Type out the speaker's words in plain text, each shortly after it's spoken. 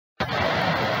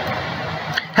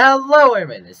Hello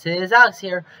everybody, this is Alex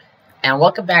here, and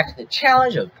welcome back to the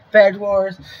challenge of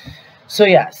BedWars. So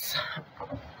yes,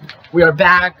 we are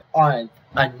back on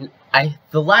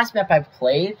the last map I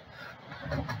played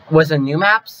was a new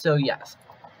map, so yes,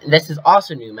 this is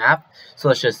also a new map, so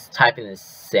let's just type in the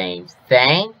same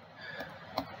thing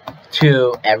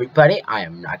to everybody. I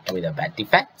am not doing a bad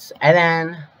defense, and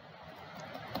then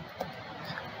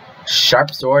sharp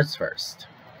swords first.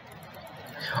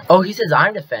 Oh, he says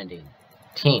I'm defending.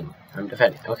 Team, I'm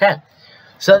defending. Okay,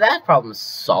 so that problem's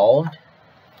solved.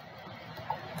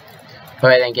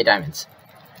 Alright, then get diamonds.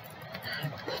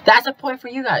 That's a point for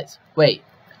you guys. Wait,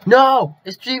 no,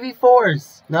 it's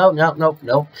 3v4s.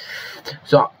 No.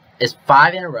 So it's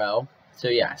 5 in a row. So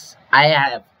yes, I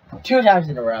have 2 times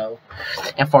in a row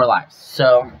and 4 lives.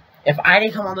 So if I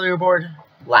didn't come on the leaderboard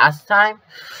last time,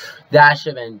 that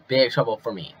should have been big trouble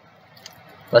for me.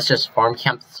 Let's just farm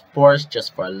camp spores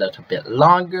just for a little bit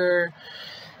longer.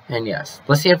 And yes,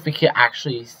 let's see if we can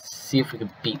actually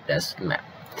beat this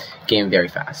game very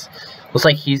fast. Looks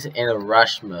like he's in a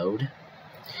rush mode.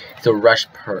 He's a rush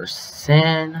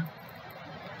person.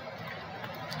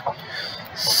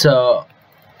 So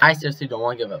I seriously don't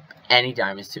want to give up any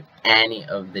diamonds to any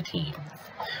of the teams.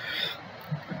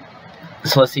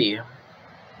 So let's see.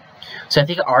 So I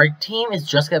think our team is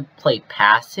just gonna play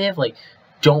passive, like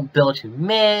don't build to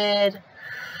mid,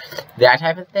 that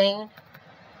type of thing.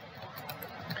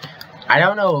 I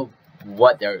don't know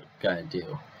what they're gonna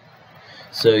do.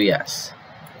 So yes.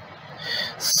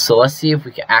 So let's see if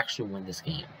we can actually win this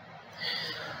game.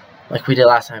 Like we did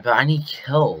last time, but I need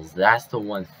kills. That's the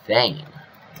one thing.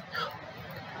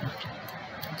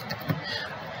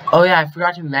 Oh yeah, I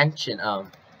forgot to mention,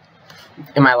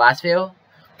 in my last video,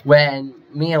 when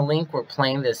me and Link were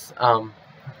playing this,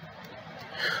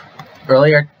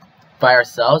 earlier by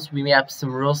ourselves, we made up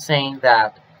some rules saying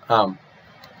that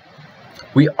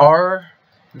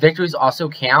victories also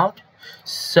count.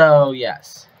 So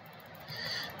yes.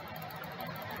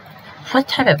 What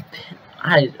type of pin?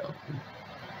 I don't know.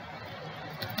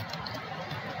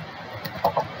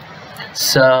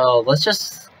 So let's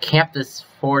just camp this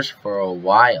forge for a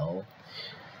while.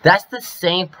 That's the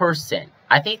same person.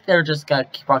 I think they're just gonna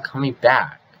keep on coming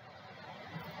back.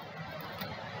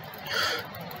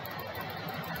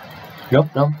 Nope.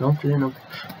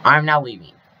 I'm now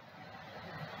leaving.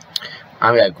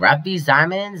 I'm gonna grab these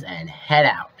diamonds and head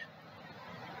out.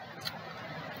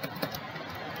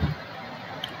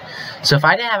 So if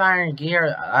I didn't have iron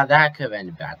gear, that could have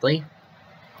ended badly.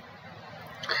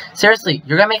 Seriously,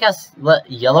 you're gonna make us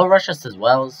yellow rush us as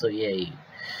well, so yay.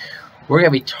 We're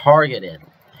gonna be targeted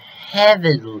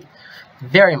heavily,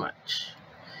 very much.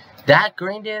 That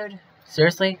green dude,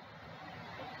 seriously?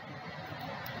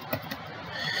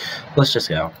 Let's just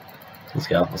go. Let's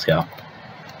go.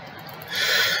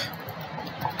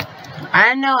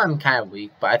 I know I'm kind of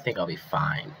weak, but I think I'll be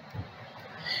fine.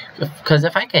 Because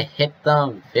if I could hit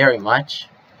them very much,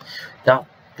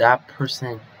 that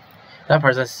person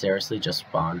seriously just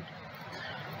spawned.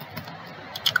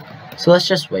 So let's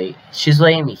just wait. She's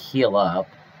letting me heal up.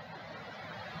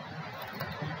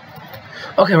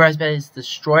 Okay, Rise Bed is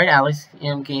destroyed. At least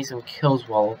I'm getting some kills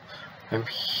while I'm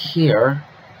here.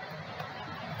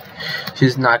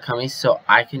 She's not coming, so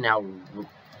I can now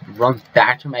run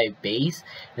back to my base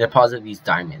and deposit these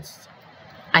diamonds.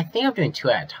 I think I'm doing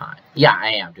 2 at a time. Yeah,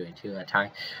 I am doing 2 at a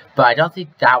time, but I don't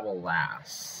think that will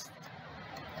last.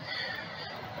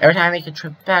 Every time I make a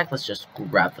trip back, let's just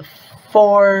grab the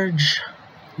forge.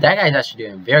 That guy's actually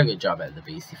doing a very good job at the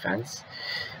base defense.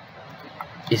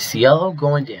 Is yellow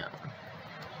going down?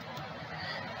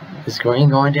 Is green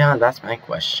going down? That's my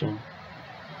question.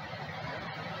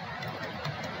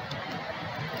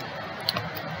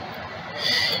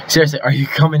 Seriously, are you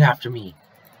coming after me?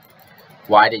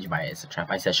 Why did you buy it as a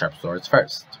trap? I said sharp swords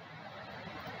first.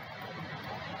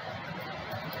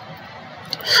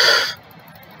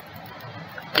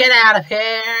 Get out of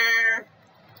here!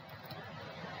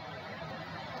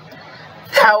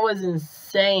 That was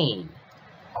insane.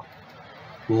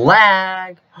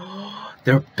 Lag.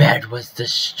 Their bed was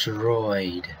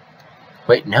destroyed.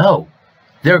 Wait, no.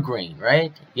 They're green,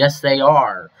 right? Yes, they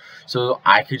are. So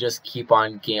I could just keep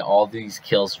on getting all these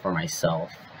kills for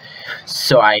myself.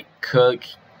 So I could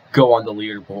go on the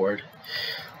leaderboard.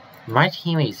 My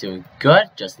teammate's doing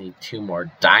good. Just need 2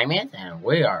 more diamonds and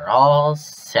we are all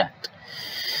set.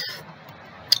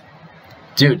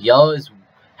 Dude, yellow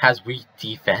has weak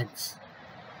defense.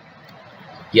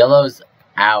 Yellow's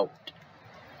out.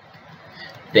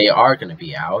 They are going to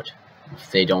be out if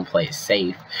they don't play it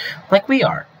safe. Like we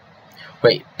are.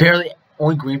 Wait, barely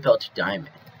only green fell to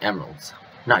emeralds.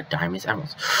 Not diamonds,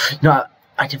 emeralds. No,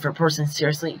 A different person?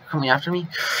 Seriously? You're coming after me?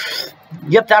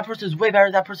 Yep, that person's way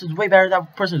better. That person's way better.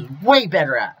 That person's way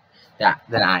better at that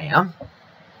than I am.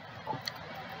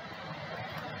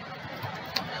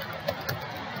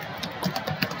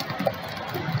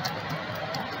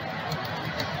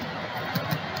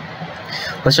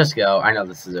 Let's just go. I know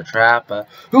this is a trap, but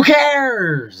who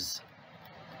cares?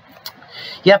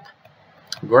 Yep.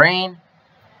 Grain,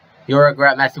 you'll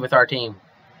regret messing with our team.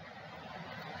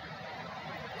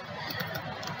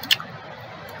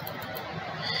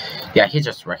 Yeah, he's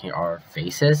just wrecking our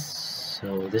faces.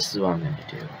 So this is what I'm gonna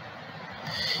do.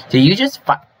 Did you just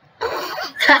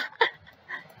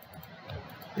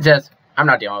It says, I'm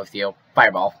not dealing with you.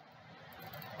 Fireball.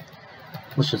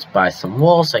 Let's just buy some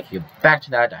wool so I can get back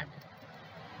to that diamond.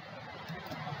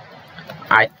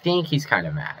 I think he's kind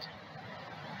of mad.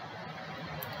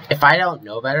 If I don't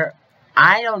know better,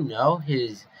 I don't know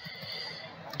his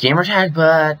gamer tag,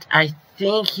 but I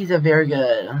think he's a very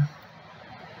good.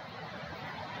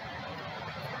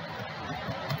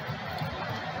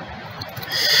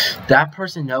 That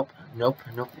person, nope.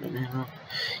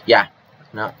 Yeah,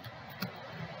 no.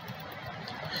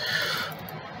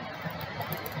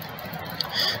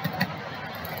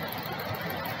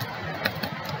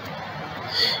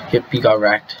 Yep, he got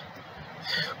wrecked.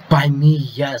 By me,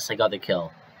 yes, I got the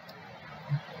kill.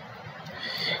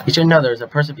 You should know there's a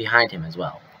person behind him as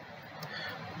well.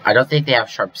 I don't think they have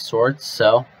sharp swords,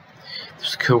 so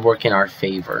this could work in our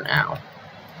favor now.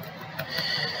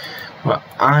 Well,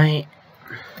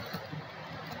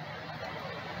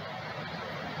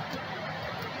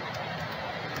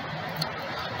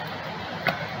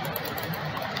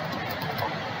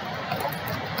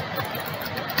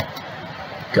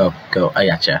 Go, I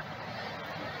gotcha.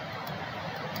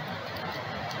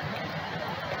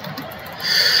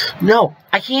 No,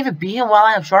 I can't even beat him while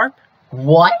I have sharp?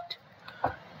 What?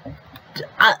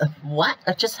 What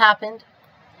just happened?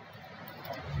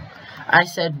 I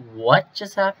said, what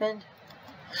just happened?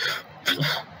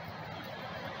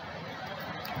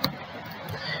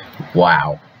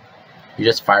 Wow. You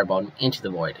just fireballed him into the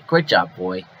void. Great job,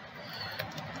 boy.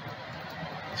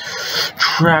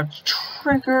 Trapped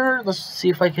trigger. Let's see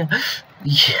if I can.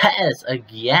 Yes,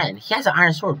 again. He has an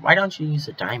iron sword. Why don't you use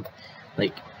a diamond?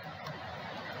 Like,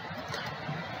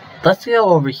 let's go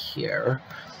over here,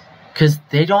 because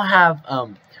they don't have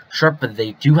sharp, but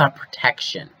they do have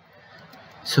protection.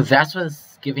 So that's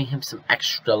what's giving him some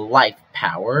extra life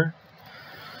power.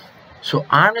 So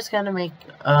I'm just gonna make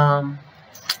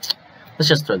let's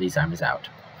just throw these diamonds out.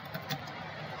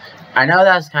 I know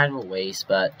that's kind of a waste,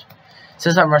 but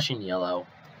since I'm rushing yellow.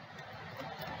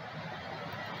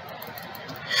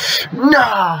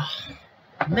 No!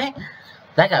 Man,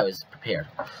 that guy was prepared.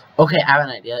 Okay, I have an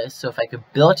idea. So if I could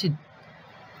build 2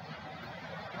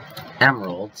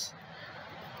 emeralds,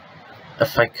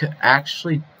 if I could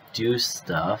actually do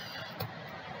stuff,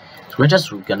 so we're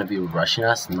just gonna be rushing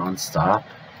us non-stop.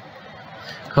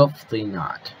 Hopefully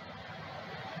not.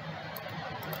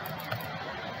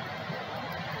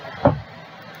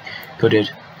 Go,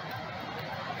 dude.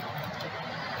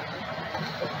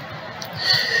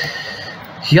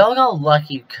 Y'all got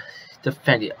lucky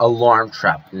defending alarm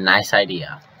trap. Nice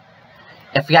idea.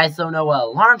 If you guys don't know what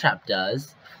alarm trap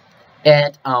does,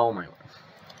 it oh my word.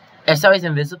 If somebody's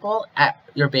invisible at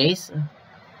your base,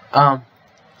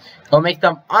 it'll make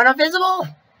them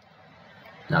uninvisible.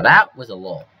 Now that was a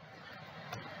lull.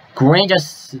 Green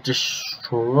just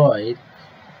destroyed.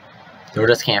 They were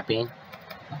just camping.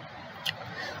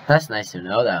 That's nice to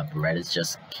know that red is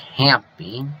just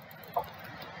camping.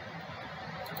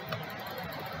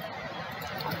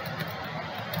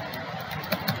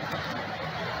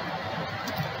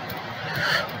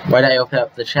 Why'd I open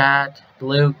up the chat?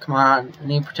 Blue, come on,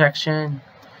 need protection.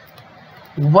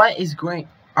 What is green?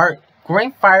 Are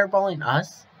green fireballing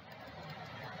us?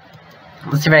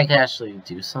 Let's see if I can actually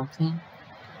do something.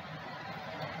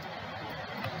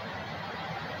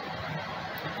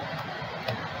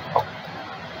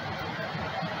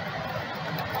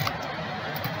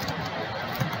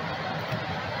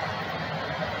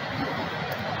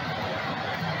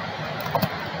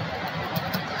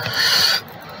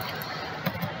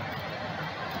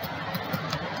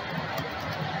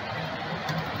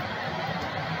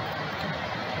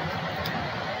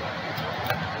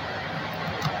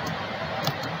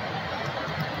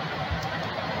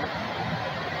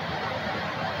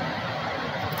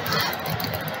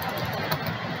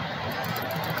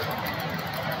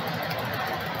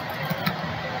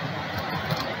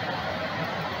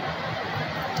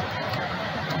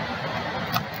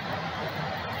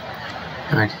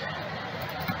 Alright.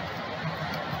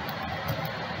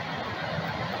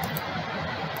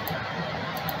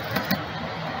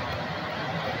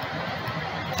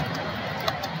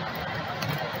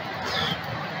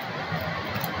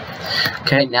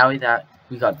 Okay, now we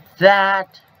got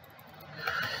that.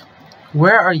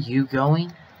 Where are you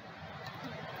going?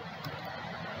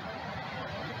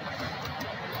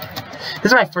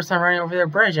 This is my first time running over their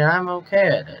bridge, and I'm okay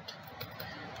at it.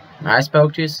 I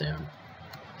spoke too soon.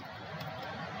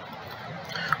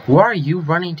 Where are you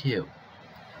running to?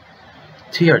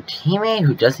 To your teammate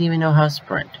who doesn't even know how to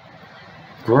sprint.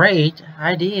 Great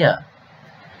idea.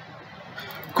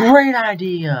 Great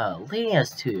idea! Leading us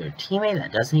to your teammate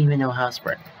that doesn't even know how to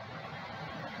sprint.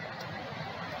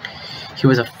 He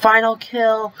was a final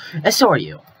kill, and so are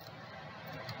you.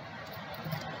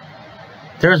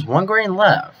 There's one grain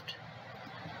left.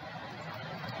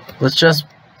 Let's just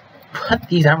put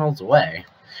these emeralds away.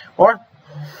 Or...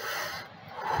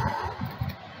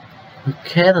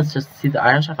 Okay, let's just see the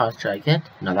iron shop. How much should I get?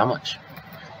 Not that much.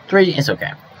 3, it's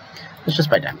okay. Let's just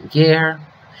buy diamond gear.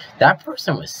 That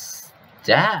person was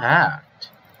stacked.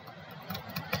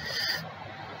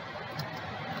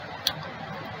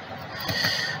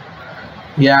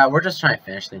 Yeah, we're just trying to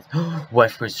finish things.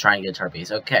 What if we're trying to get to our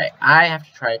base? Okay, I have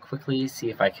to try it quickly, see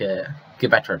if I could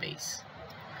get back to our base.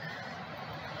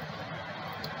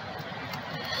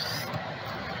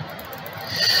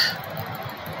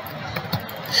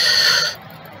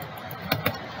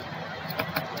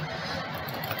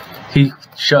 He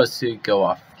chose to go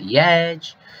off the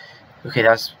edge. Okay,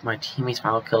 that's my teammate's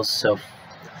final kill. So,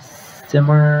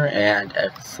 simmer and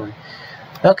excellent.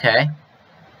 Okay.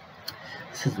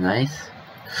 This is nice.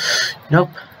 Nope.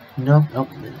 Nope. Nope.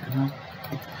 Nope.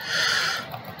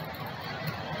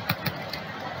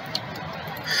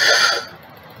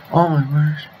 Oh my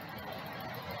word.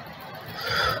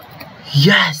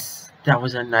 Yes! That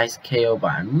was a nice KO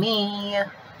by me.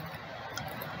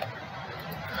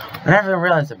 I never even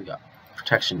realized that we got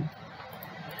protection.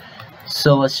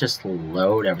 So let's just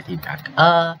load everything back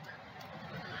up.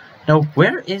 Now,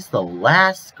 where is the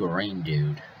last grain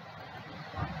dude?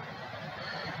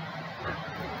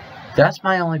 That's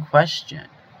my only question.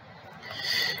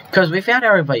 Because we found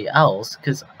everybody else.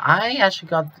 Because I actually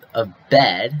got a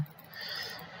bed.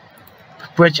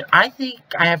 Which I think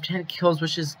I have 10 kills,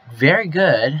 which is very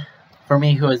good for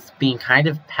me, who is being kind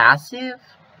of passive.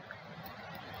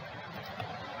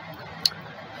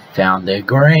 Found the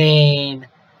grain.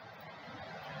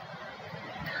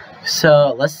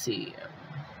 So let's see.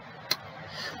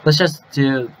 Let's just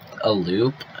do a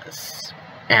loop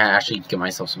and actually give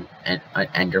myself an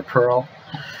ender pearl.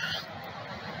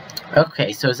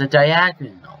 Okay, so it's a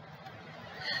diagonal.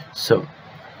 So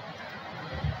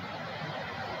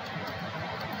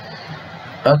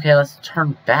okay, let's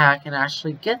turn back and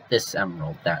actually get this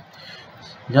emerald.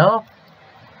 No,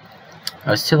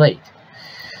 I was too late.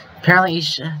 Apparently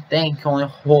each thing can only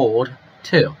hold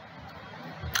 2.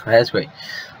 That is great.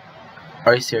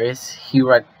 Are you serious? He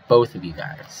read both of you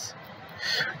guys.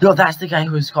 No, that's the guy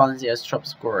who was calling us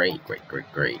trumps. Great, great,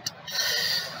 great, great.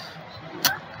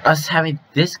 Us having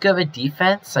this good of a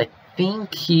defense, I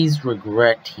think he's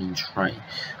regretting trying.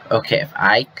 Okay, if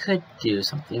I could do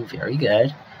something very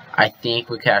good, I think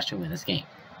we could actually win this game.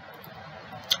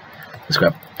 Let's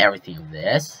grab everything of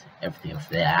this, everything of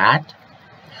that.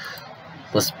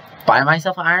 Let's buy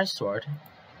myself an iron sword.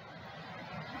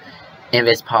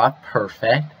 Invis pop,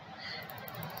 perfect.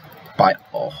 Buy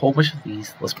a whole bunch of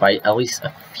these. Let's buy at least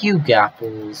a few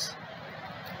gapples.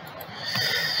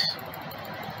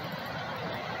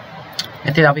 I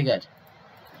think that'll be good.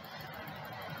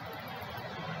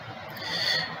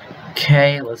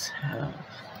 Okay, let's have...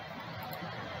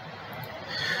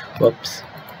 Whoops.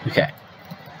 Okay.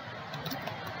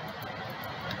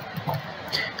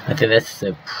 I think that's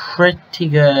a pretty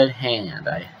good hand.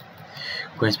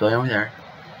 Green's building over there.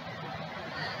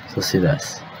 So let's do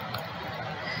this.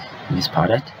 You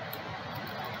spot it.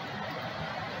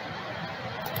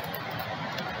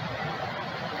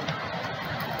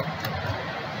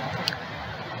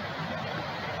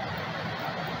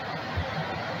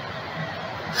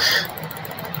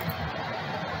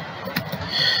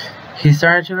 He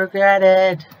started to regret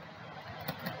it.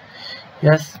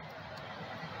 Yes.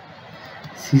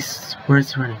 See where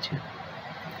it's running to.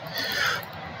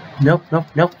 Nope, nope,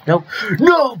 nope, nope.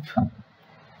 Nope!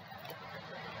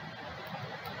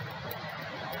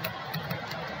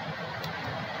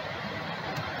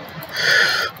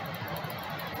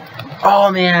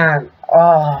 Oh man.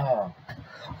 Oh.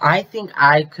 I think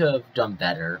I could have done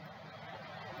better.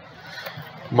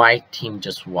 My team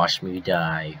just watched me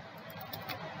die.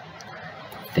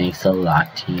 Thanks a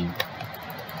lot, team.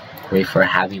 Great for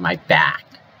having my back.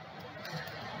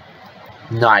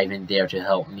 Not even there to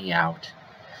help me out.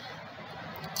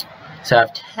 So I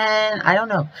have 10. I don't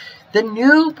know. The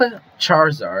new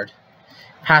Charizard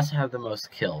has to have the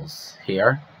most kills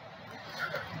here.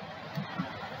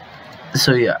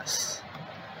 So yes.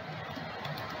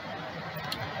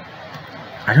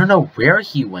 I don't know where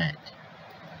he went.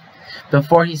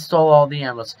 Before he stole all the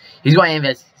emeralds. He's going to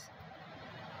invest.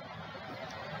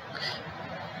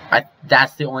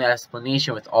 That's the only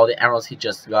explanation with all the emeralds he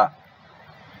just got.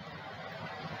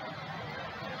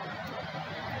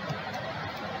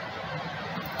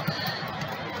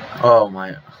 Oh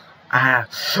my.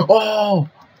 Oh!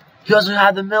 He also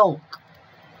had the milk.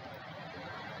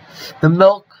 The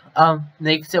milk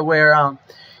makes it where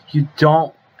you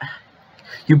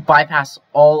bypass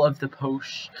all of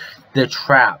the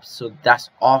traps. So that's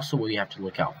also what you have to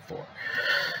look out for.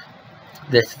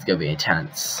 This is gonna be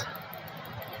intense.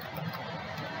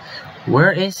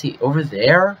 Where is he? Over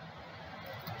there?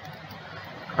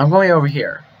 I'm going over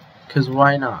here. Because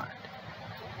why not?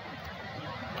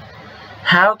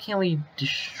 How can we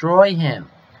destroy him?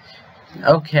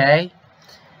 Okay.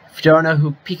 If you don't know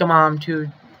who Pokemon 2,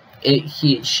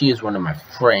 she is one of my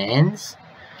friends.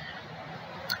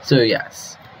 So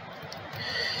yes.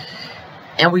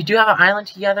 And we do have an island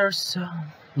together, so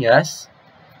yes.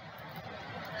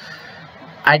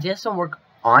 I did some work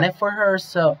on it for her,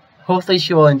 so hopefully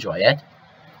she will enjoy it.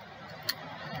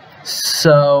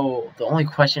 So the only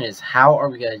question is, how are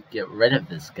we going to get rid of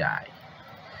this guy?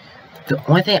 The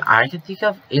only thing I can think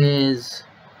of is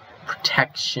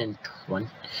protection 20.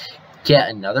 Get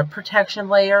another protection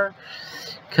layer.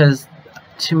 Because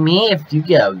to me, if you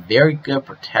get a very good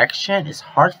protection, it's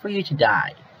hard for you to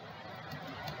die.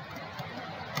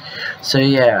 So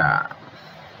yeah.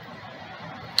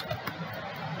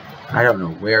 I don't know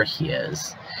where he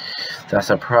is. That's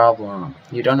a problem.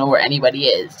 You don't know where anybody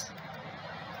is.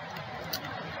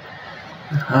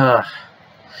 And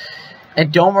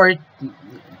don't worry,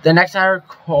 the next time I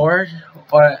record,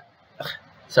 or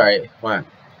sorry, what I'm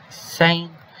saying,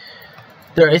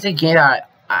 there is a game that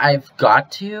I've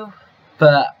got to,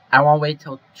 but I won't wait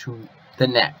till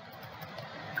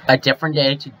a different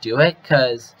day to do it,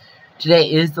 because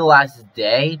today is the last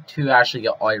day to actually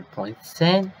get all your points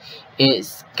in.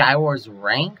 It's BedWars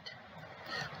ranked.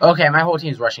 Okay, my whole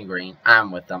team's rushing green.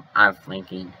 I'm with them. I'm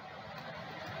flanking.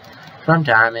 From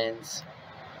diamonds.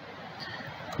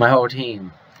 My whole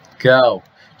team. Go.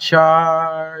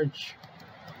 Charge.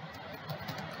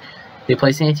 They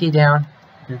place AT down.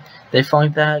 They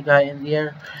flank that guy in the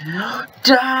air.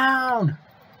 Down!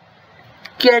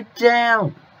 Get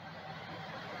down!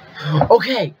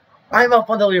 Okay, I'm up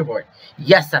on the leaderboard.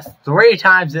 Yes, that's 3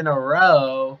 times in a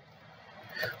row.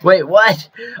 Wait, what?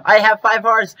 I have 5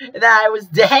 hearts and then I was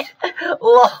dead?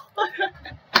 Lol.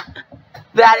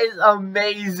 That is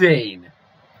amazing.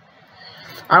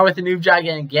 I'm with the noob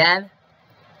dragon again.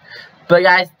 But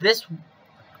guys, this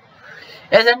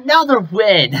is another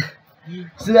win.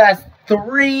 So that's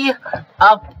 3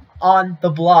 up on the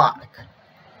block.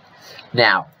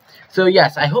 Now, so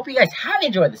yes, I hope you guys have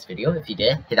enjoyed this video. If you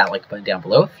did, hit that like button down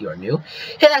below. If you are new,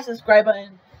 hit that subscribe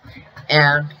button.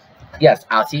 And yes,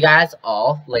 I'll see you guys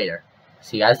all later.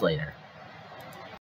 See you guys later.